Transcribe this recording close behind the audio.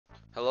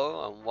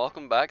Hello and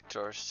welcome back to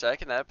our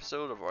second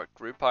episode of our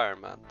group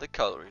Ironman, the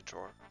Cutlery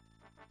Tour,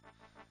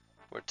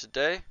 where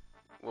today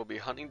we'll be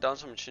hunting down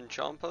some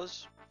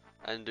chinchompas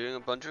and doing a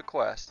bunch of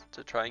quests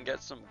to try and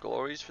get some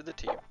glories for the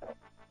team.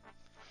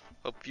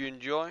 Hope you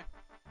enjoy,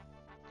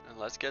 and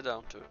let's get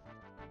down to it.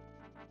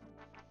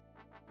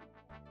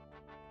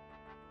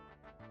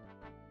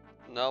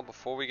 Now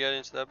before we get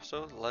into the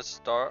episode, let's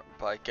start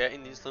by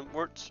getting these limp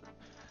worts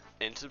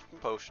into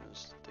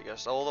potions to get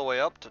us all the way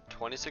up to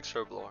 26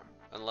 herblore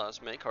and let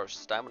us make our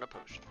stamina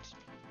potions.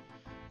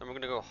 Then we're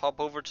gonna go hop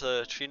over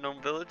to Tree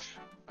Gnome Village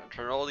and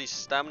turn all these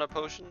stamina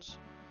potions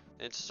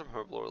into some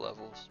herblore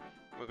levels.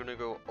 We're gonna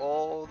go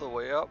all the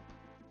way up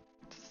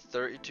to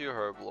 32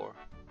 herblore.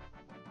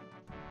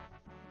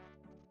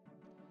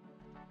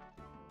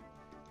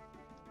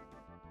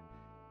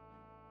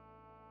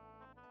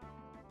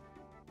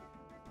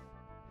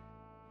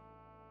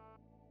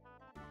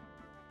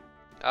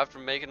 After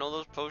making all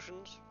those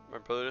potions, my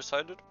brother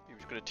decided he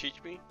was gonna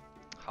teach me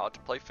how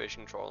to play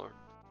fishing trawler,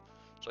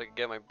 so I could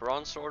get my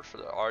bronze sword for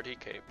the RD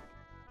cape.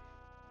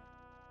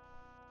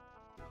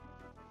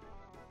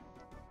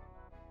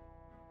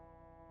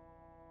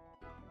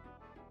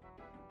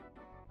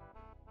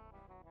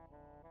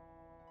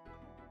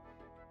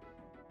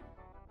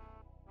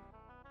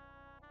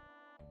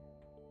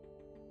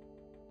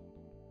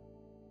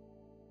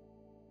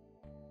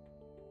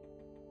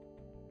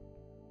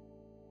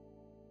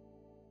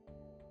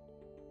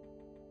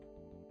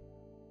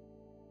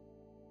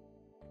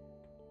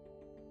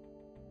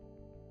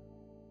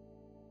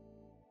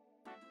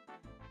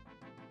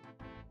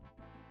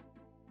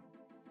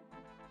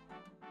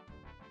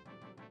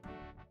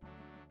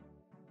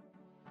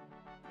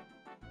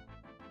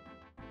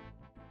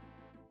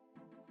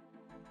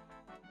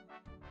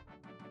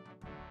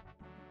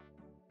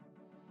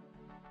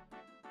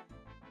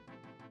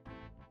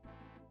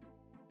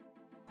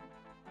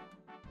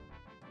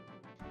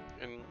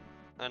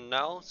 And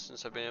now,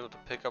 since I've been able to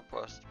pick up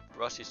a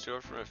rusty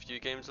sword from a few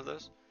games of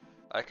this,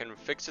 I can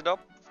fix it up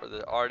for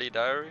the RD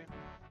diary,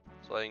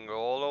 so I can go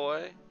all the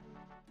way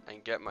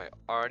and get my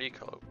RD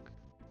cloak,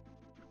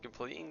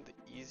 completing the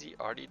easy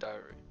RD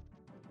diary.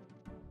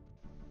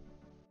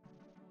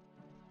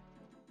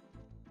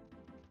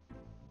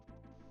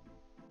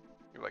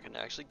 If I can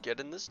actually get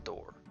in this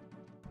door.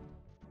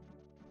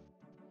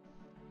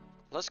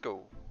 Let's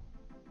go.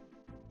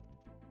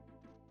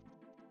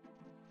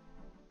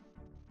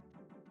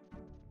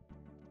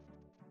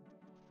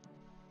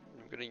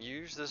 I'm gonna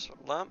use this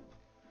lamp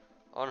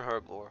on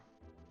herblore.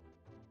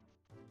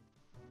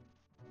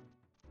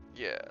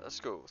 Yeah, let's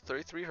go.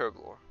 33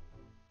 herblore.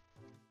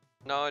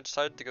 Now I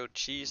decided to go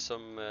cheese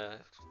some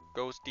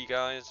ghosty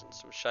guys in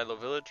some Shiloh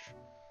village.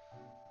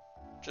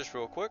 Just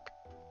real quick.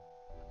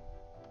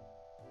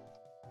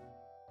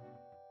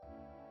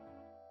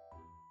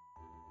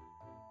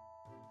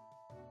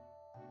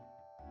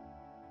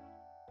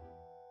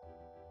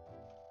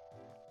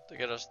 To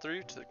get us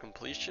through to the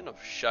completion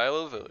of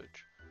Shiloh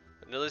village.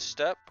 Another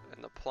step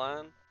in the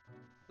plan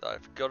that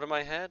I've got in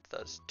my head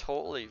that's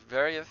totally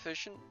very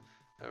efficient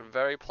and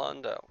very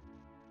planned out.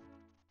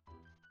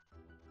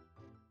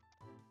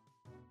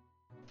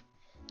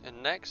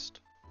 And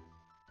next,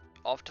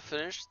 off to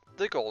finish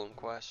the golem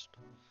quest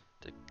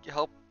to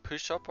help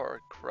push up our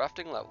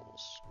crafting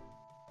levels.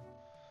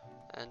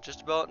 And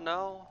just about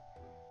now,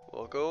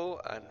 we'll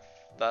go and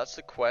that's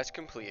the quest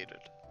completed.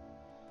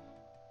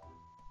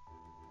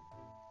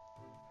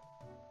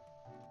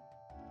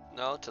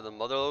 Now to the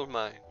Motherlode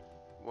mine,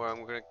 where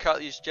I'm going to cut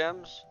these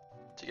gems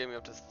to get me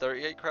up to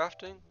 38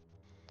 crafting,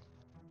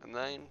 and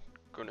then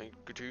going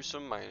to do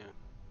some mining.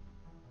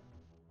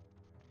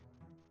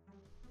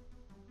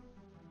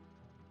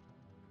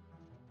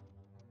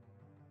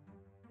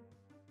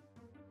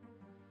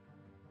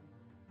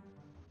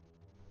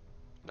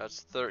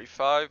 That's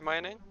 35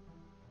 mining,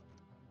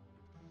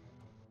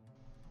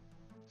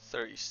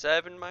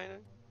 37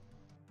 mining,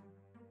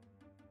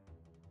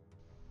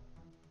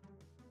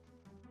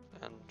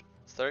 and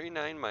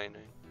 39 mining.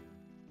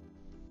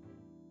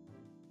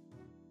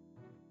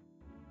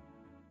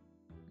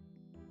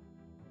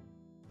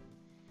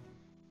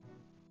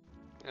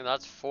 And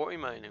that's 40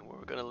 mining, where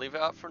we're going to leave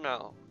it at for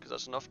now, because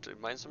that's enough to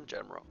mine some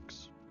gem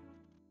rocks.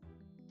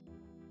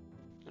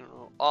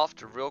 Off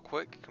to real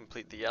quick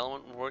complete the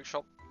element and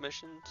workshop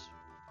missions,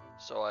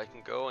 so I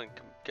can go and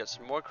get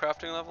some more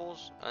crafting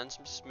levels and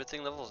some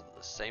smithing levels at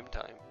the same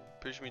time.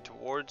 Push me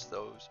towards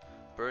those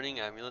burning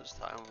amulets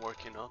that I'm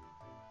working on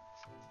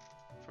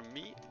for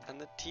me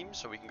and the team,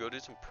 so we can go do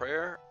some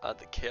prayer at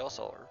the Chaos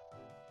Altar.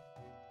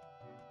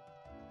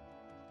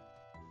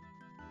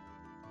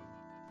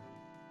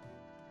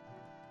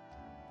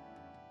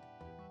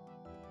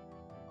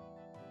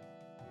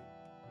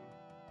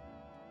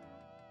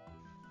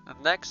 And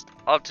next,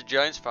 up to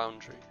Giant's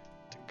Foundry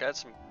to get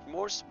some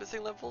more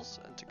smithing levels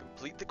and to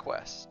complete the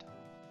quest.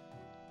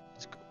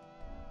 Let's go.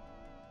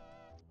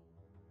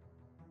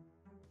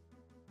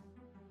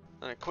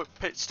 And a quick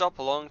pit stop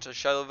along to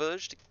Shiloh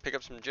Village to pick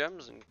up some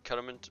gems and cut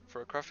them into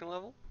for a crafting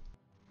level.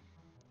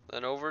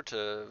 Then over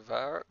to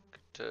Varrock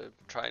to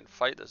try and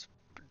fight this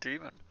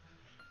demon.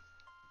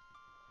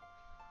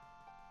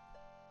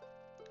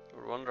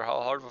 I wonder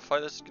how hard of a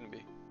fight this is gonna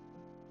be.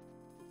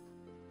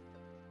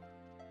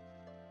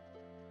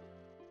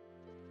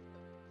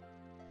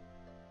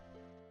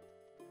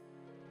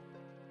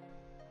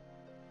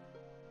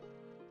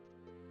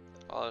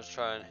 Let's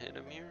try and hit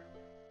him here.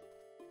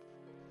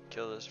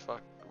 Kill this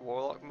fuck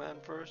warlock man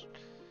first.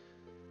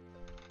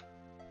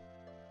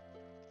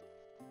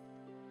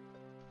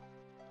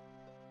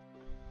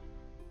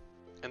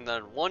 And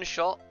then one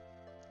shot,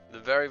 the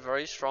very,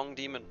 very strong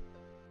demon.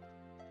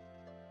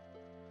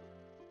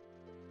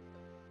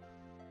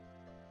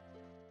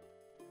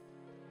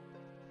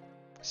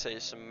 Say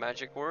some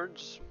magic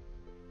words.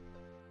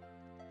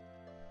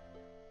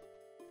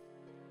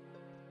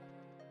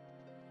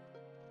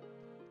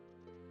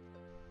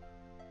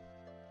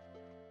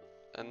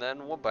 And then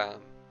wabam.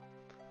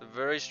 The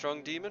very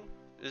strong demon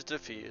is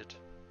defeated.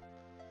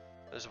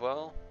 As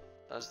well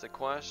as the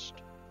quest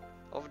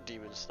of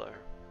Demon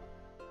Slayer.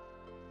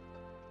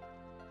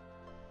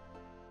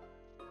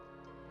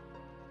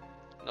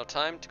 Now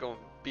time to go and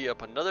beat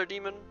up another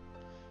demon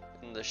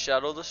in the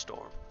Shadow of the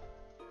Storm.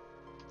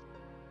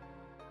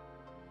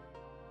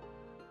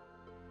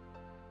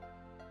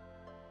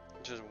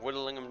 Just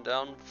whittling him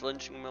down,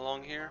 flinching him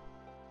along here.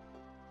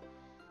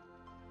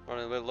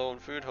 Running a bit low on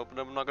food, hoping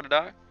I'm not gonna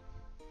die.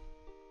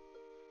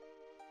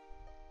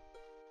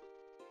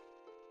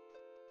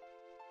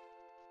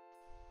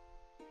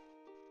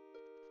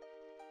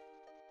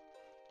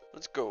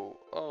 Let's go.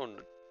 Oh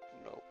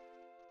no.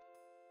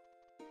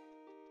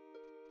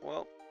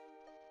 Well,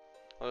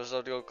 I just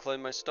have to go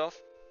claim my stuff.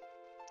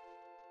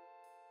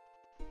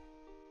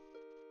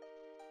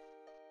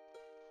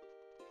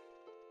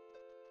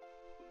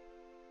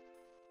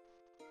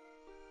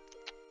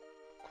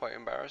 Quite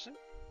embarrassing.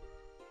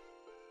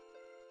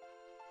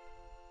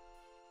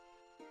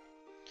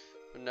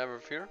 But never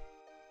fear.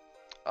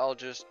 I'll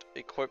just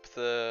equip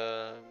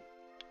the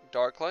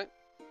dark light.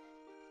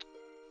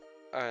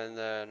 And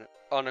then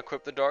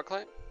unequip the dark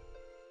light.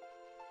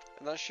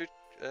 And that should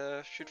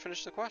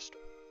finish the quest.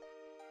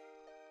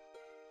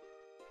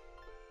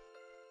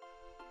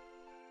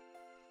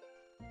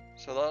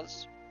 So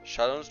that's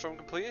Shadow and Storm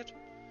completed.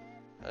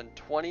 And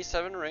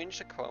 27 range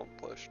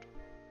accomplished.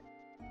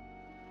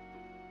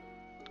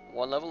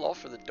 1 level off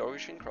for the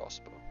Dorushin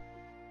crossbow.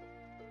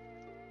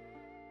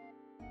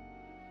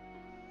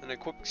 An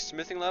equipped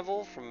smithing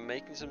level from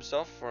making some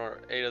stuff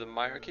for 8 of the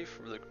hierarchy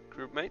for the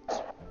group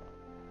mates.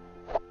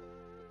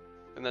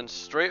 And then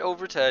straight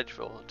over to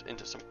Edgeville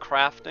into some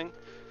crafting,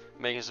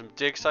 making some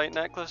dig site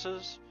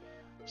necklaces,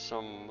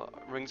 some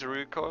rings of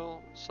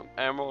recoil, some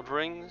emerald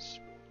rings,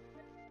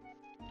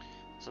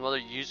 some other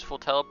useful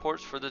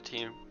teleports for the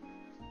team,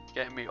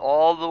 getting me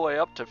all the way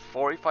up to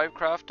 45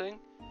 crafting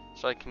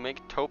so I can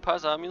make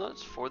topaz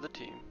amulets for the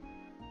team.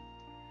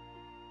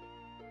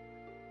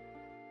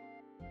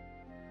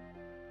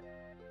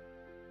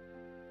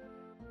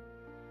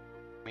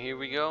 Here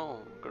we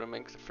go, I'm gonna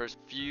make the first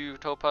few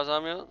topaz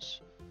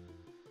amulets.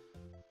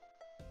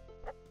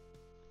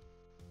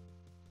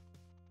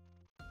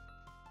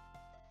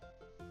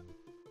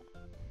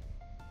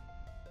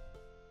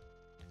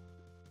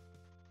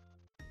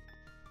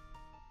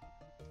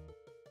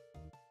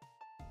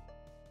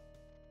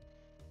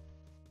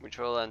 Which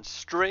will then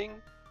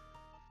string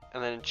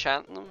and then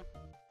enchant them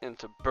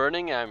into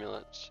burning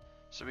amulets.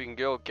 So we can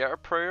go get our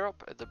prayer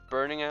up at the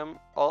burning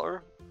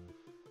altar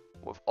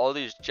with all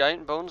these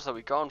giant bones that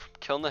we got from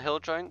killing the hill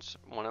giants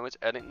when I was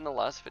editing the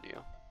last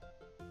video.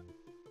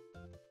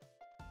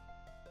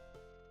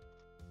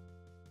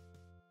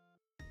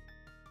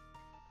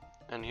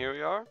 And here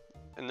we are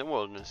in the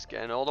wilderness,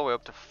 getting all the way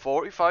up to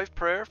 45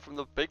 prayer from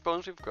the big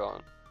bones we've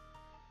got.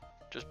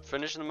 Just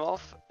finishing them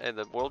off at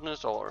the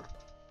wilderness altar.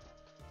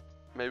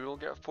 Maybe we'll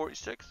get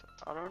 46,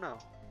 I don't know.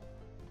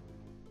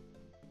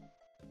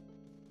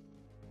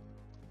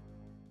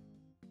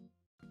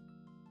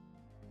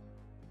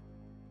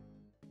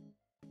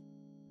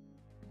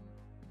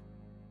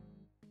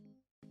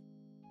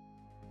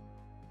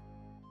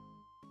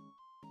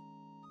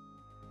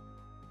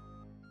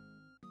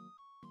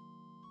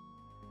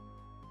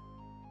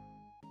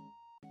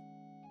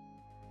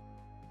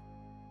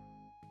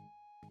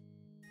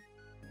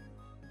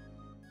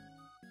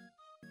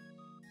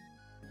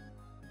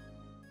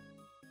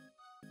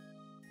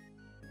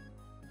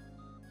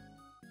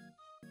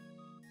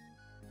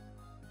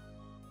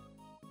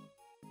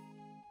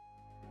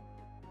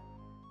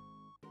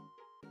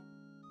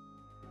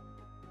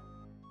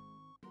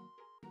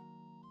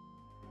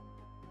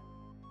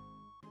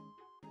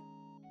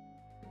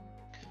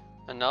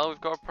 And now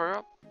we've got prayer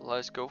up,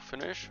 let's go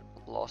finish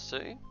Lost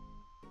City.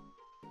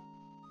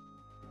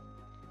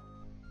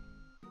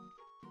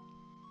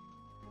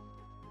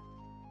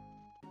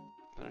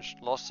 Finished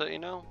Lost City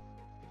now.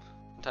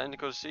 Time to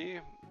go see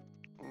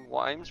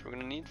what items we're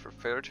gonna need for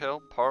Fairytale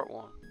Part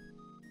 1.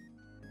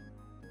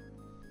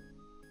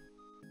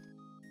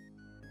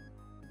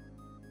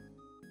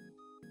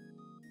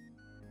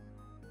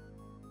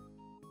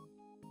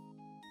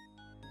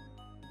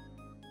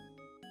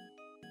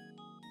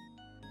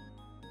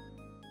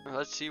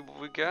 Let's see what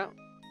we get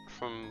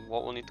from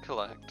what we'll need to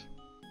collect.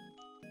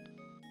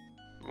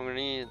 We're gonna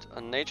need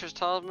a nature's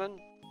talisman,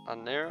 a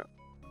nair,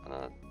 and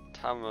a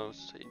tamo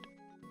seed.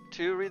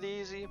 Two really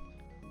easy.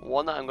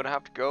 One that I'm gonna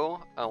have to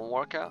go and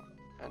work at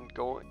and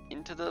go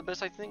into the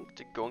abyss, I think,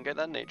 to go and get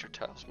that nature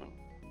talisman.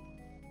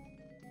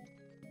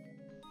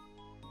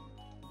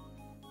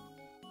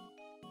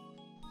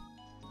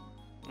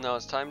 Now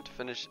it's time to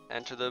finish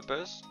Enter the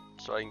Abyss,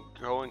 so I can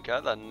go and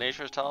get that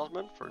nature's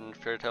talisman for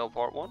Fairy Tale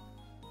Part 1.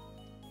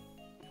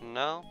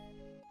 Now,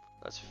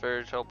 that's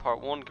Fairy Tale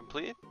Part 1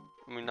 complete.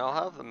 We now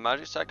have the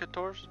magic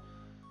secateurs,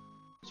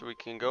 so we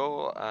can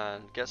go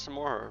and get some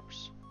more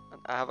herbs.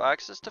 And I have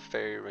access to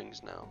fairy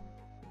rings now.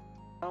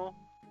 Now,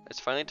 it's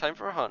finally time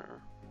for a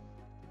hunter.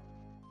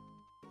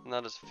 And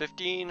that is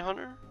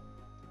 1500.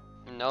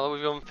 And now that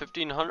we've done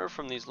 1500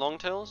 from these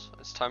longtails,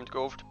 it's time to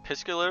go over to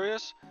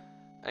Piscalarius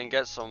and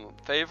get some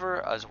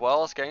favor as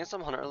well as getting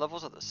some hunter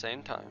levels at the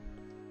same time.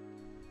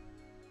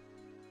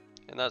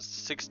 And that's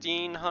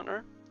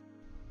 1600.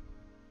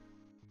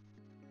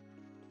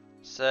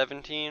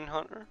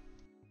 1700.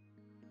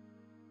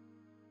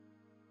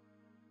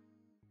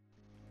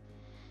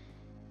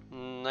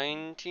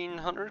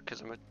 1900,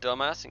 because I'm a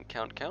dumbass and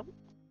count.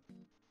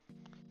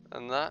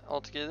 And that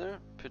altogether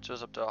puts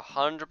us up to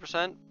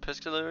 100%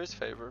 Piscalarius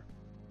favor.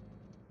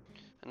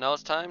 And now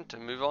it's time to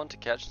move on to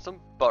catching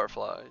some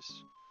butterflies.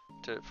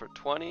 For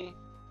 20,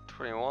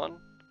 21,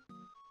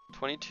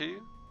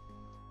 22,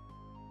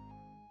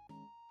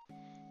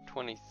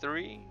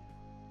 23,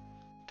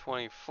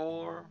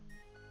 24,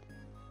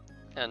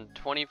 and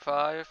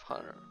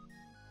 2500.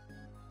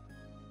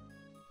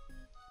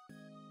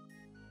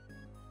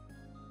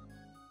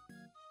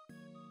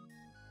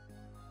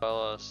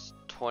 Plus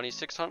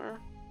 2600.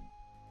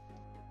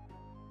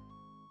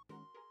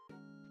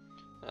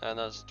 And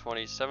that's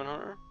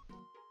 2700.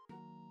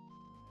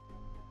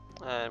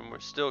 And we're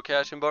still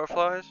catching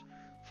butterflies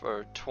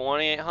for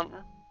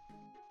 2800.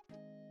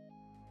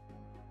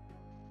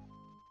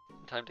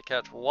 Time to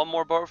catch one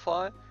more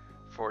butterfly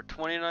for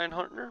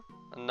 2900.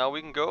 And now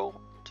we can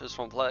go to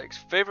Swampleg's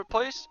favorite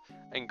place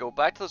and go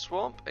back to the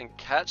swamp and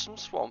catch some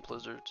swamp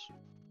lizards.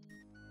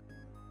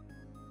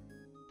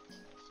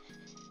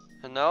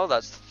 And now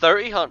that's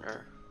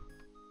 3000.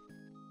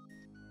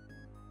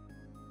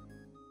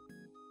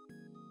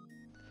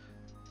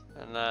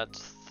 And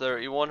that's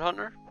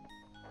 3100.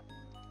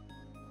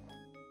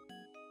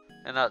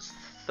 And that's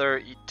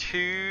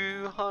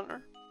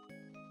 3200.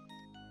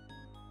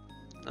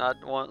 That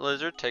one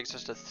lizard takes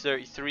us to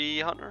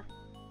 3300.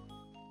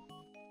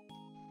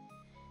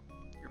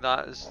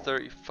 That is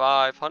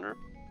 3500.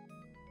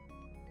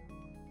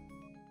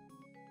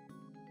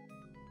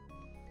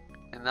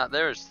 And that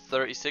there is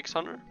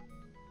 3600.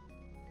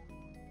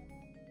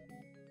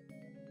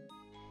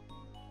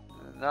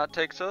 And that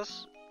takes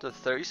us to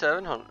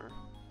 3700.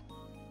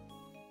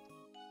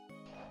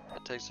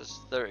 That takes us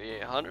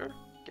 3800.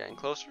 Getting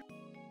closer.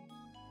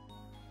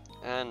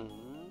 And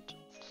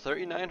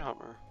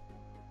 3900.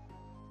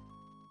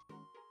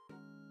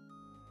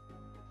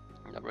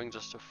 That brings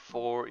us to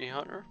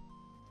 4000.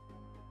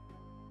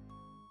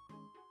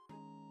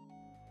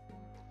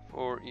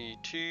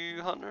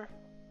 4200.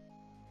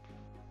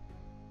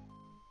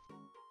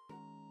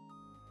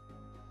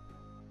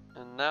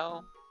 And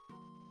now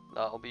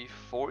that'll be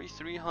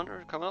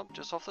 4300 coming up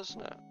just off this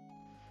net.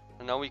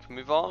 And now we can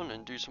move on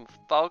and do some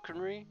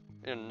falconry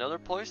in another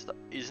place that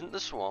isn't the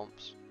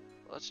swamps.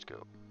 Let's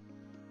go.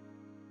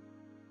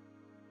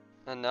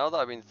 And now that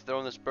I've been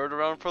throwing this bird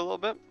around for a little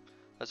bit,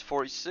 that's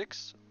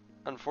 46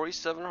 and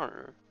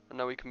 4700. And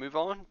now we can move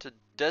on to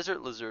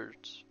desert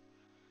lizards.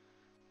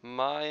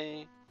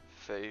 My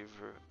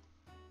favorite.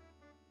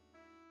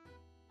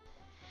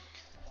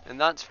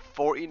 And that's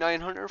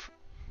 4900.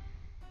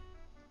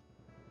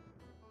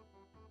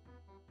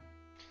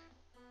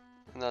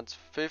 And that's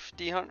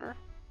 5000.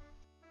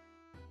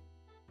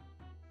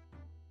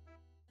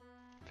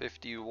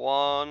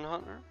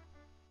 5100.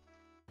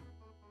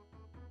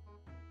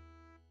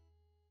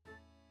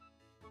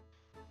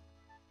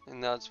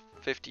 And that's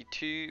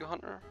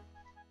 5200.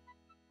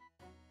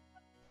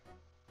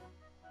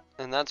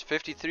 And that's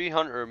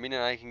 5300, meaning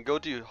I can go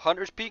to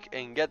Hunter's Peak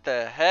and get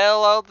the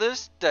hell out of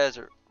this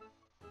desert.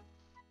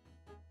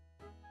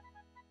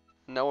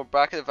 Now we're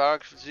back at the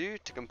Varrock Zoo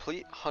to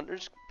complete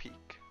Hunter's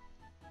Peak.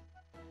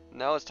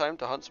 Now it's time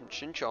to hunt some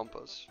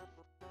chinchompas.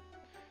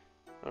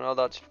 Now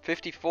that's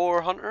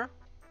 5400.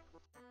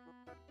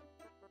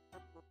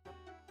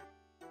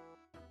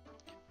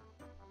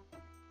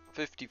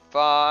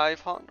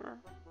 5500.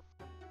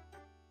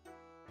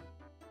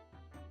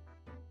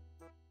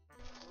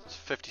 It's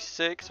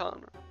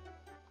 5600.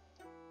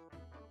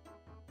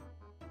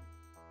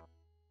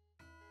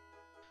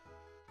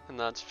 And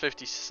that's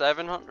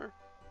 5700.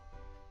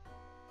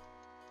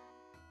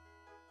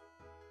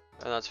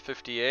 And that's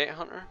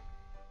 5800.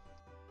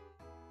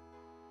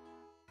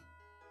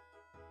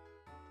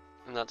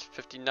 And that's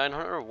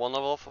 5900, one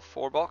level for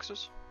 4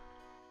 boxes.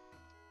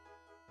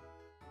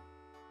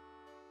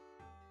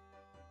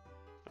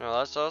 Now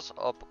that's us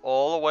up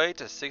all the way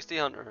to 60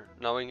 hunter.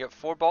 Now we can get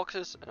 4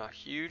 boxes and a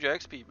huge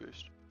XP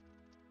boost.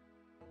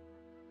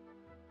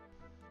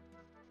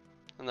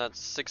 And that's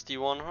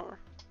 61 hunter.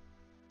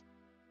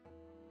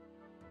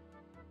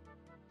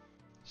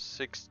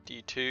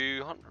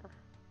 62 hunter.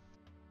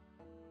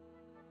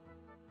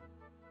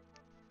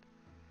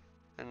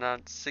 And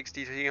that's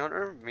 63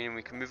 hunter, meaning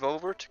we can move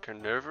over to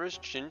carnivorous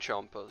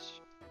chinchompas.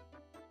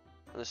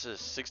 This is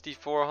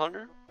 64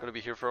 hunter, gonna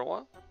be here for a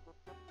while.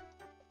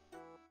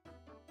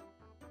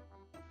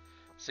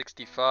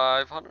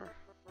 65 hunter.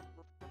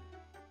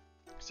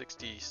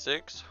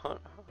 66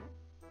 hunter.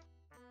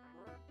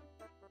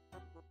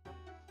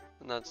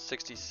 And that's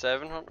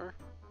 67 hunter.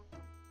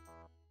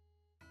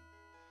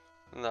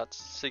 And that's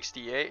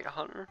 68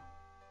 hunter.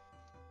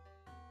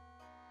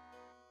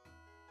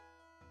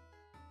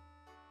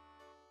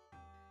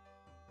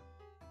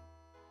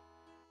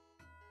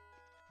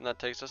 And that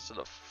takes us to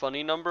the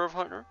funny number of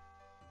hunter.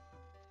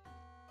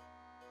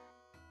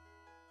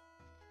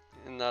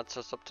 And that's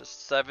us up to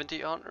 70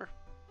 hunter.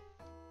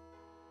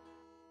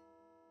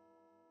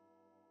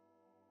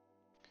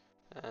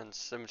 And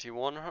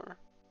 71 hunter.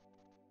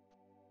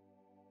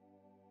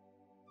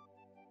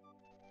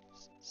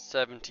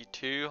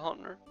 72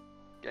 hunter.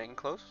 Getting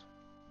close.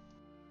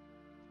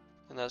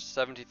 And that's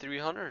 73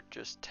 hunter.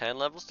 Just 10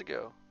 levels to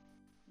go.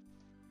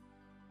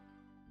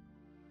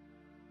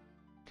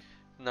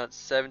 And that's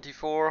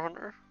 74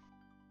 hunter.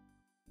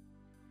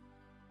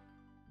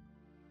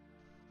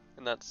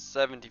 And that's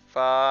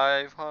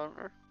 75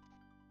 hunter.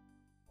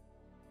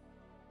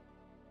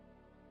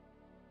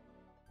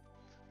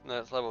 And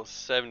that's level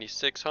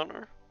 76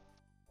 hunter.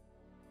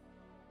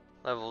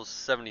 Level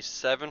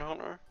 77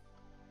 hunter.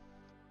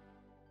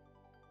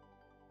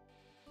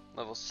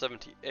 Level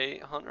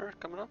 78 hunter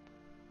coming up.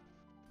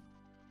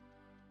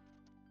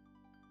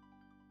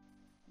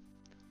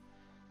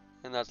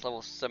 And that's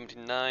level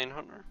 79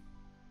 hunter.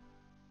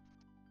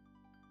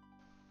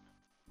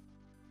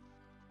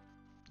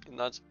 And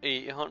that's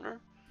 8 hunter,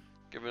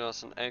 giving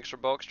us an extra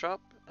box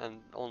trap and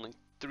only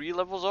 3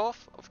 levels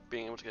off of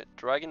being able to get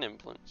dragon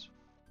implants.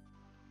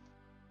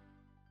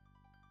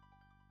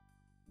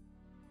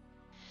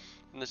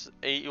 And this is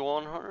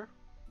 81 hunter.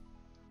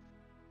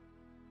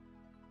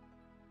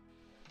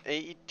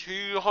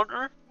 82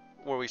 hunter,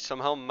 where we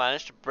somehow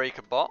managed to break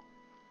a bot.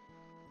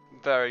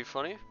 Very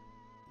funny.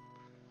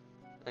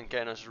 And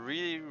getting us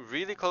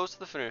really close to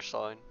the finish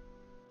line.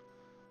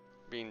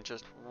 Being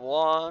just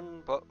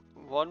one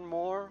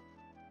more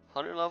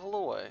 100 level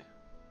away.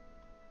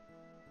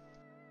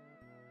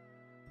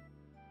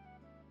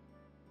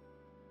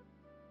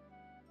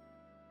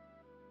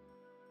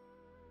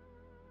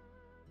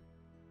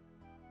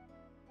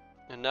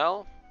 And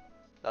now,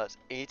 that's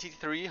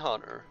 83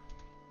 hunter.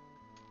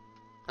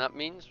 That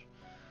means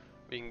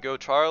we can go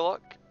try our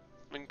luck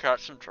and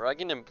catch some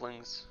dragon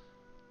implings.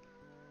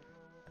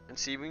 And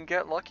see if we can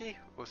get lucky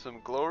with some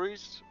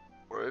glories,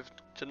 or if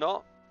to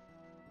not,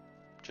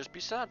 just be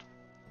sad.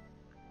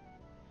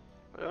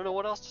 I don't know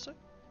what else to say.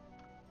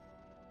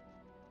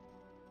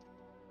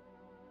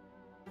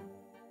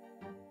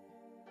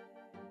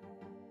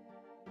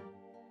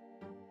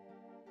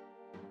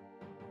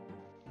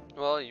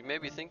 Well, you may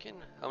be thinking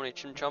how many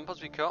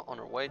chinchompas we caught on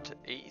our way to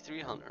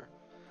 83 hunter.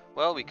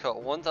 Well, we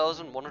caught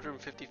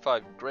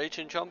 1,155 grey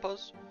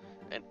chinchompas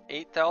and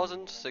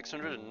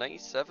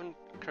 8,697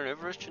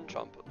 carnivorous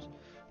chinchompas.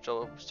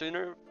 So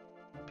sooner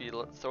be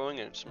throwing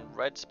in some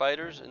red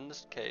spiders in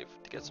this cave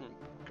to get some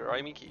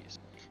grimy keys.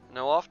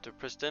 Now off to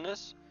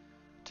Pristinus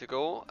to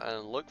go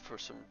and look for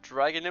some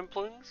dragon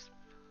implings,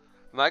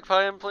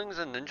 magpie implings,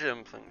 and ninja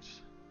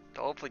implings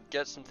to hopefully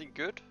get something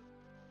good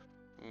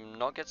and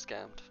not get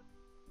scammed.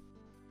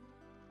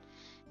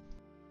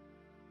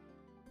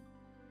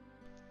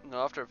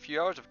 Now after a few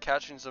hours of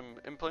catching some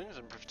implings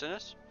in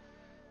Pristinus,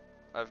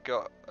 I've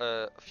got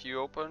a few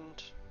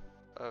opened,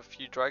 a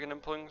few dragon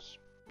implings,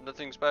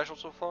 nothing special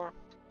so far.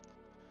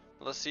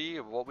 Let's see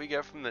what we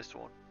get from this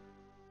one.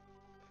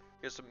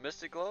 Get some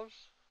mystic gloves.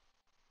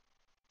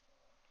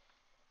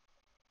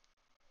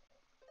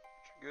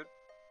 Good.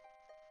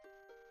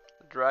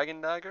 A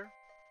dragon dagger.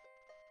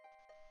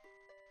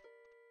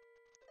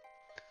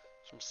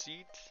 Some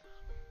seeds.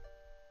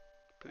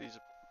 Put these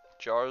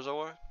jars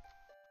away.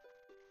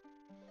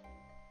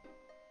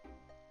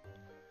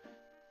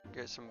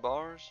 Get some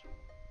bars.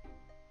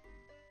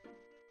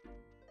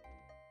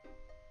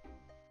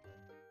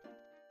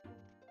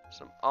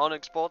 Some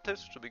onyx ball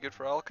tips, which will be good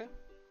for alchemy.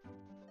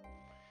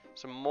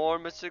 Some more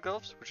mystic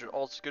gloves, which are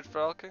also good for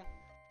alchemy.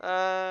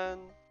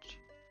 And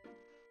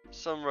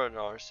some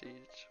Renar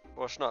seeds.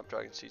 Or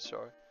snapdragon seeds,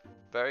 sorry.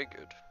 Very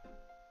good.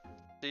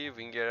 See if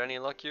we can get any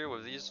luckier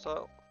with these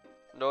style.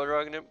 No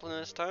dragon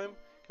implant this time.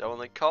 I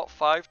only caught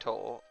 5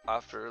 total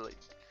after like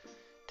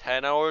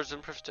 10 hours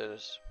in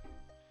Pristinus.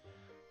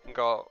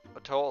 Got a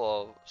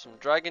total of some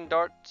dragon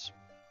darts,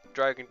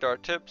 dragon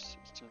dart tips,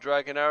 some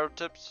dragon arrow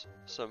tips,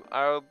 some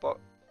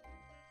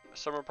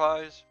summer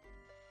pies,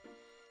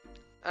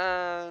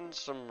 and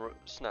some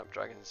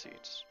snapdragon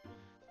seeds.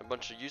 A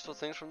bunch of useful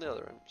things from the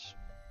other imps.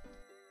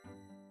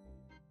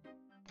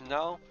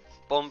 Now,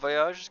 Bon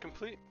Voyage is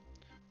complete.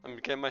 I'm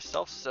getting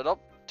myself set up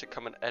to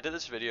come and edit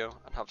this video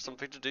and have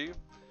something to do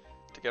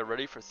to get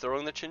ready for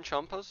throwing the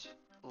chinchompas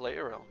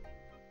later on.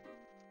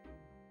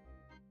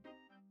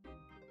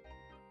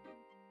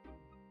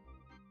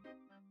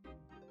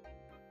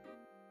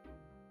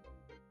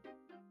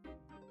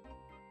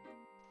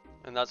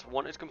 And that's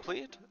one is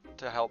completed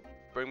to help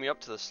bring me up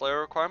to the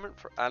Slayer requirement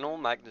for animal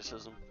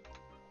magnetism.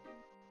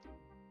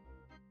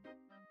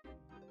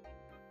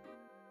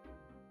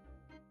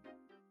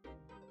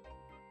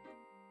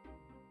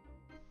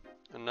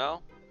 And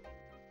now,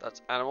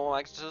 that's animal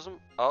magnetism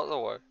out of the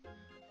way.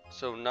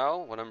 So now,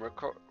 when I'm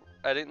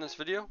editing this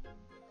video,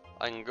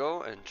 I can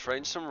go and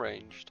train some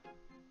ranged.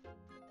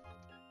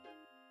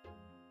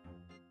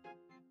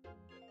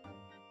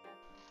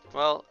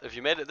 Well, if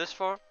you made it this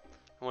far,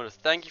 I want to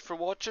thank you for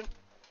watching.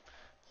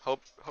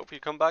 Hope you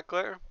come back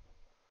later.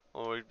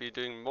 We'll be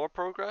doing more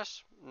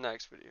progress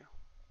next video.